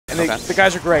the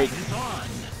guys are great.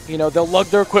 You know, they'll lug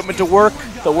their equipment to work.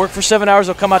 They'll work for 7 hours.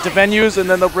 They'll come out to venues, and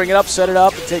then they'll bring it up, set it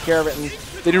up, and take care of it. And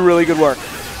they do really good work.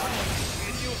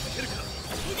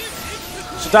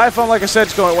 So Diaphone, like I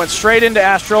said, went straight into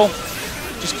Astral.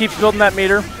 Just keeps building that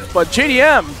meter. But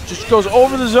JDM just goes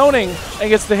over the zoning and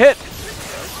gets the hit.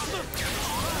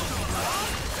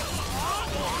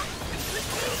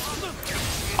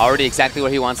 Already exactly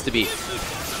where he wants to be.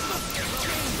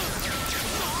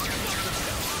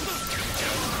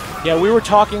 Yeah, we were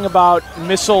talking about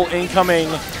missile incoming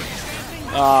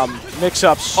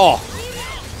mix-ups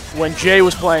when Jay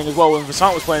was playing as well, when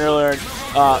Vasant was playing earlier.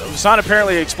 Vasant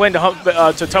apparently explained to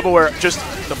Tubaware just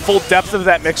the full depth of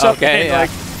that mix-up. Okay, yeah. Like,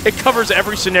 it covers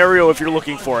every scenario if you're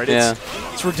looking for it.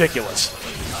 It's ridiculous.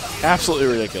 Absolutely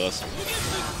ridiculous.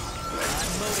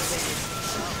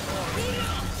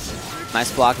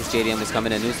 Nice block as JDM was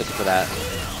coming in. He was looking for that.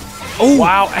 Oh,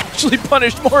 wow. Actually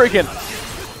punished Morrigan.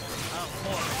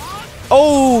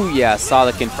 Oh, yeah. Saw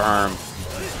the confirm.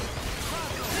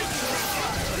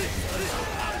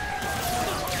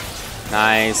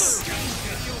 Nice.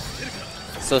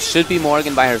 So should be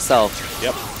Morgan by herself.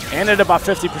 Yep. And at about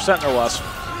 50% or less.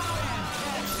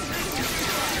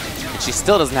 And she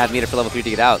still doesn't have meter for level 3 to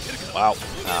get out. Wow.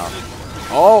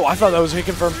 Oh, I thought that was a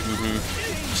confirm.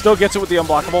 Still gets it with the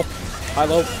unblockable.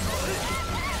 High-low.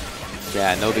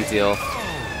 Yeah, no big deal.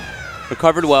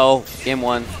 Recovered well. Game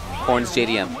 1. Horns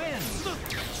JDM.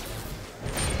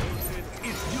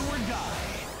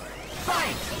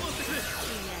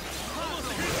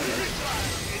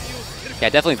 Yeah,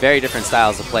 definitely very different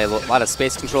styles of play. A lot of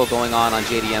space control going on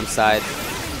JDM's side.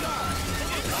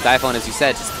 Diaphone, as you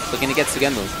said, just looking to get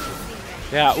Sugenmu.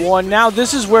 Yeah, well, and now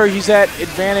this is where he's at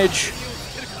advantage.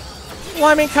 Well,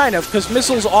 I mean, kind of, because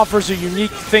Missiles offers a unique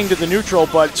thing to the neutral,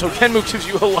 but so Kenmu gives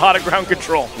you a lot of ground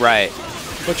control. Right.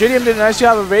 But JDM did a nice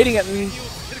job of evading it, and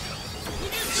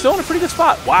still in a pretty good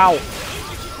spot. Wow.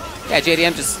 Yeah,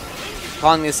 JDM just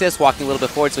calling the assist, walking a little bit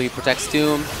forward so he protects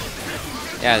Doom.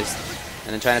 Yeah,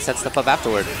 and then trying to set stuff up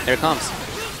afterward. Here it comes.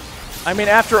 I mean,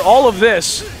 after all of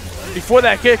this, before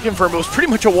that kick confirmed, it was pretty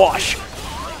much a wash.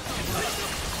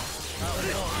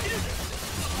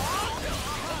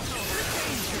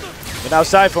 But now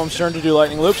it's Diaphone's turn to do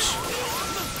lightning loops.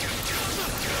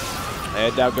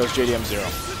 And down goes JDM 0.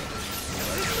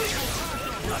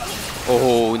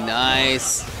 Oh,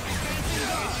 nice.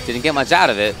 Didn't get much out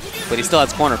of it, but he still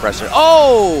has corner pressure.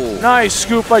 Oh! Nice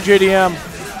scoop by JDM.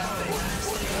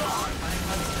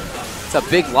 It's a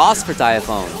big loss for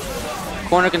Diaphone.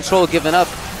 Corner control given up.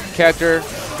 Character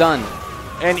done.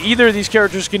 And either of these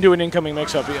characters can do an incoming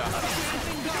mix-up. Yeah.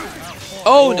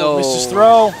 Oh, no. Missed his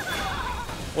throw.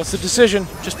 What's the decision?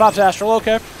 Just pops Astral,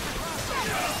 okay.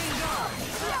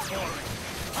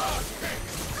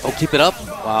 Oh, keep it up.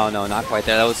 Wow, no, not quite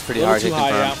there. That was pretty hard to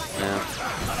confirm. Yeah.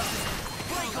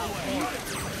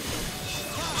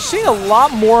 Seeing a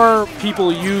lot more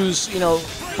people use, you know,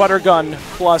 Buttergun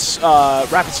plus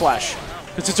Rapid Slash.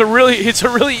 Because it's a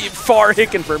really far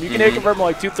hit confirm. You can hit confirm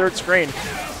like 2/3 screen.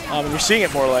 And you're seeing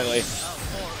it more lately.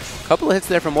 A couple of hits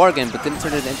there from Morgan, but didn't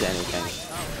turn it into anything.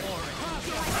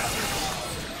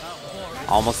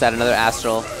 Almost at another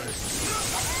Astral.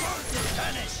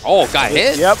 Oh, got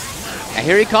hit? Yep. And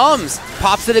here he comes.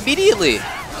 Pops it immediately.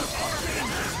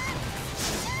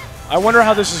 I wonder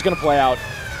how this is going to play out.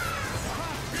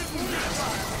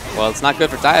 Well, it's not good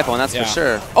for Diaphone, that's for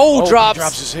sure. Oh, drops. He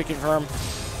drops his hit confirm.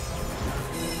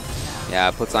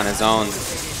 Yeah, puts on his own.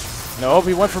 Nope,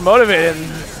 he went for Motivate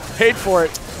and paid for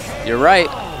it. You're right.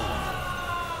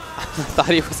 I thought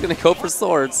he was going to go for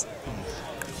swords.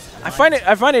 I find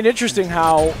it interesting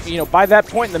how, you know, by that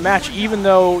point in the match, even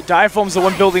though Diaphone's the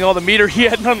one building all the meter, he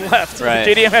had none left. Right.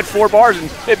 JDM had 4 bars,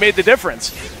 and it made the difference.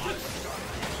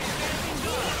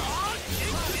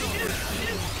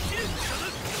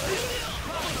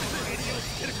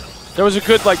 There was a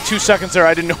good, like, 2 seconds there.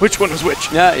 I didn't know which one was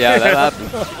which. Yeah, that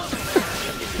happened.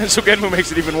 And so Genmu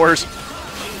makes it even worse.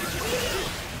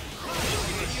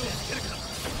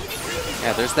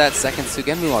 Yeah, there's that second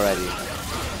Sugenmu already.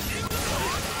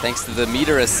 Thanks to the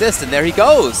meter assist, and there he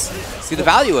goes. See the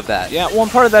value of that. Yeah, one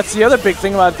part of that's the other big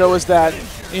thing about it, though, is that,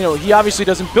 you know, he obviously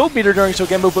doesn't build meter during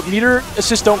Sugenmu, but meter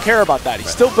assists don't care about that. He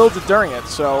still builds it during it.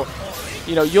 So,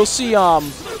 you know, you'll see, I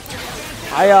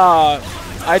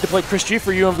had to play Chris G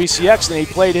for UMVC3, and he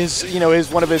played his, you know,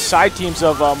 one of his side teams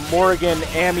of Morrigan,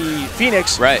 Ami,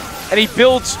 Phoenix. Right. And he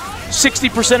builds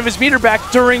 60% of his meter back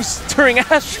during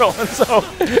Astral, and so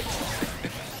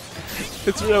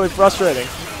it's really frustrating.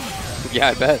 Yeah,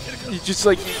 I bet. You just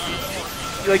like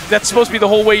that's supposed to be the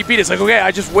whole way you beat it. It's like, okay,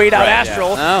 I just wait out Astral,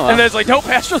 yeah. Oh, well. and then it's like, nope,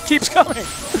 Astral keeps coming.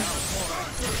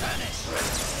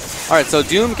 All right, so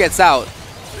Doom gets out.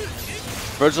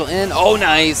 Virgil in. Oh,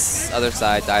 nice. Other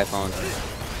side, Diaphone.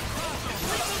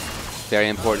 Very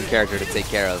important character to take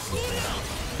care of.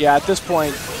 Yeah, at this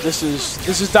point, this is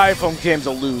Diaphone game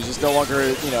to lose. It's no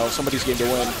longer, you know, somebody's game to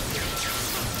win.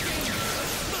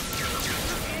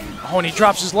 Oh, and he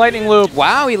drops his lightning loop.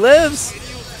 Wow, he lives.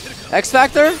 X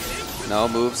Factor? No,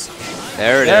 moves.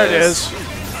 There it is. There it is.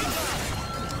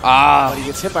 Ah. But he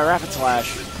gets hit by Rapid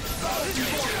Slash.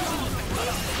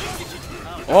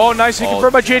 Oh, nice. He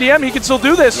confirmed by JDM. He can still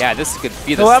do this. Yeah, this could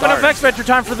be the He'll start. have enough X Factor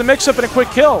time for the mix-up and a quick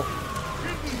kill.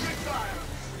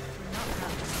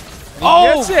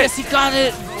 Oh, yes, he got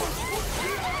it.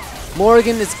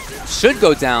 Morgan should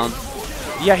go down.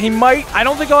 Yeah, he might. I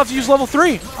don't think he'll have to use level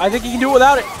 3. I think he can do it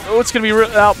without it. Oh, it's going to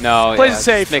be out. No, plays it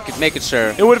safe. Make it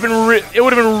sure. It would have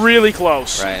been really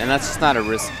close. Right, and that's just not a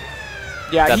risk.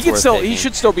 Yeah, he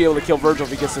should still be able to kill Virgil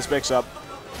if he gets this mix up.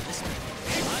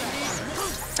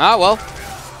 Ah, well.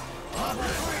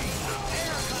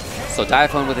 So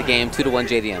Diaphone with the game, 2-1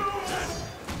 JDM.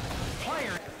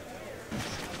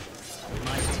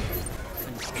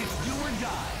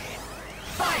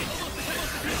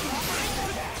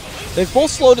 They've both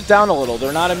slowed it down a little.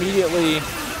 They're not immediately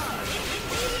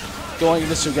going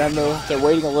into Sugenmu. They're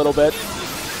waiting a little bit,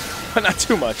 but not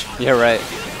too much. Yeah, right.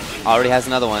 Already has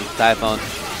another one. Diaphone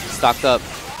stocked up.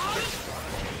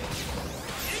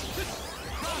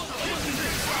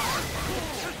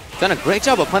 Done a great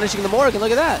job of punishing the Morgan.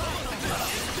 Look at that.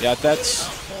 Yeah, that's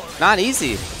not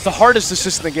easy. It's the hardest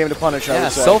assist in the game to punish, I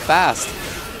would say. So fast.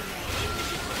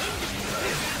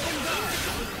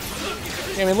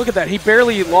 I mean, look at that. He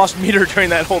barely lost meter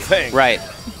during that whole thing. Right.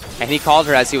 And he called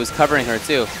her as he was covering her,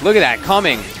 too. Look at that,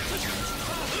 coming.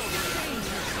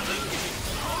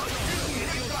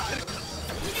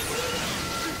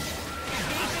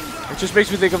 It just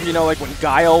makes me think of, you know, like when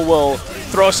Guile will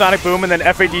throw a Sonic Boom and then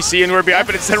FADC and we're behind,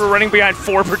 but instead we're running behind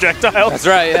 4 projectiles. That's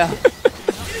right, yeah.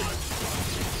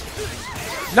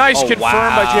 Nice confirmed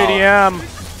by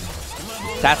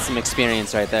JDM. That's some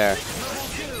experience right there.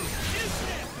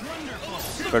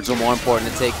 Virgil more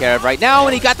important to take care of right now,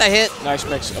 and he got the hit. Nice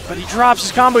mix up, but he drops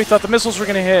his combo. He thought the missiles were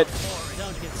going to hit.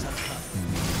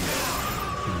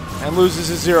 And loses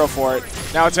his 0 for it.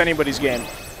 Now it's anybody's game.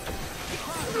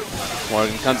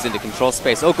 Morgan comes into control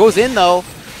space. Oh, goes in, though.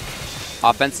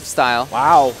 Offensive style.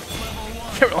 Wow.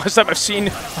 Last time I've seen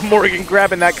Morgan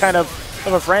grabbing that kind of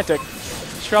a frantic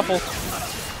shuffle.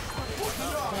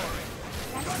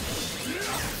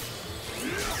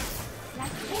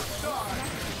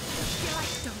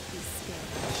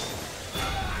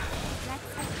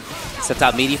 Sets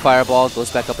out meaty fireball,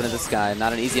 goes back up into the sky.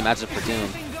 Not an easy matchup for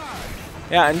Doom.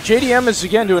 Yeah, and JDM is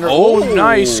again doing a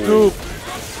nice scoop.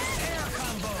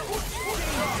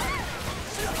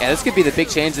 Yeah, this could be the big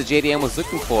change that JDM was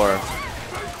looking for.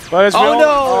 But as no!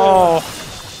 Oh.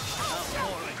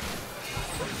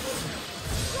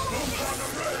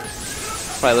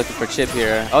 Probably looking for chip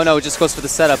here. Oh no, it just goes for the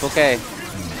setup. Okay.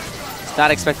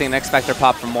 Not expecting an X Factor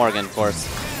pop from Morgan, of course.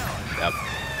 Yep.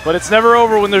 But it's never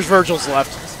over when there's Virgils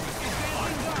left.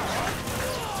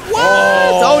 What?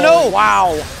 Oh no!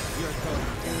 Wow.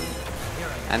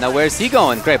 And now where's he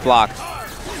going? Great block.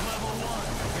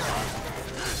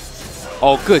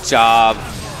 Oh, good job.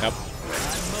 Yep.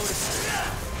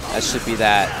 That should be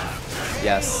that.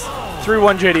 Yes.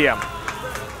 3-1 JDM.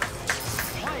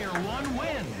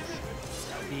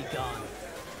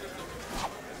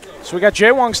 So we got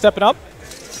Jaewong stepping up.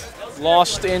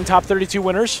 Lost in top 32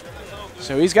 winners.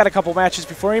 So he's got a couple matches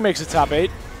before he makes the top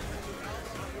 8.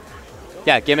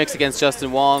 Yeah, gimmicks against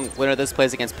Justin Wong. Winner of this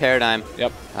plays against Paradigm.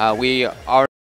 Yep. We are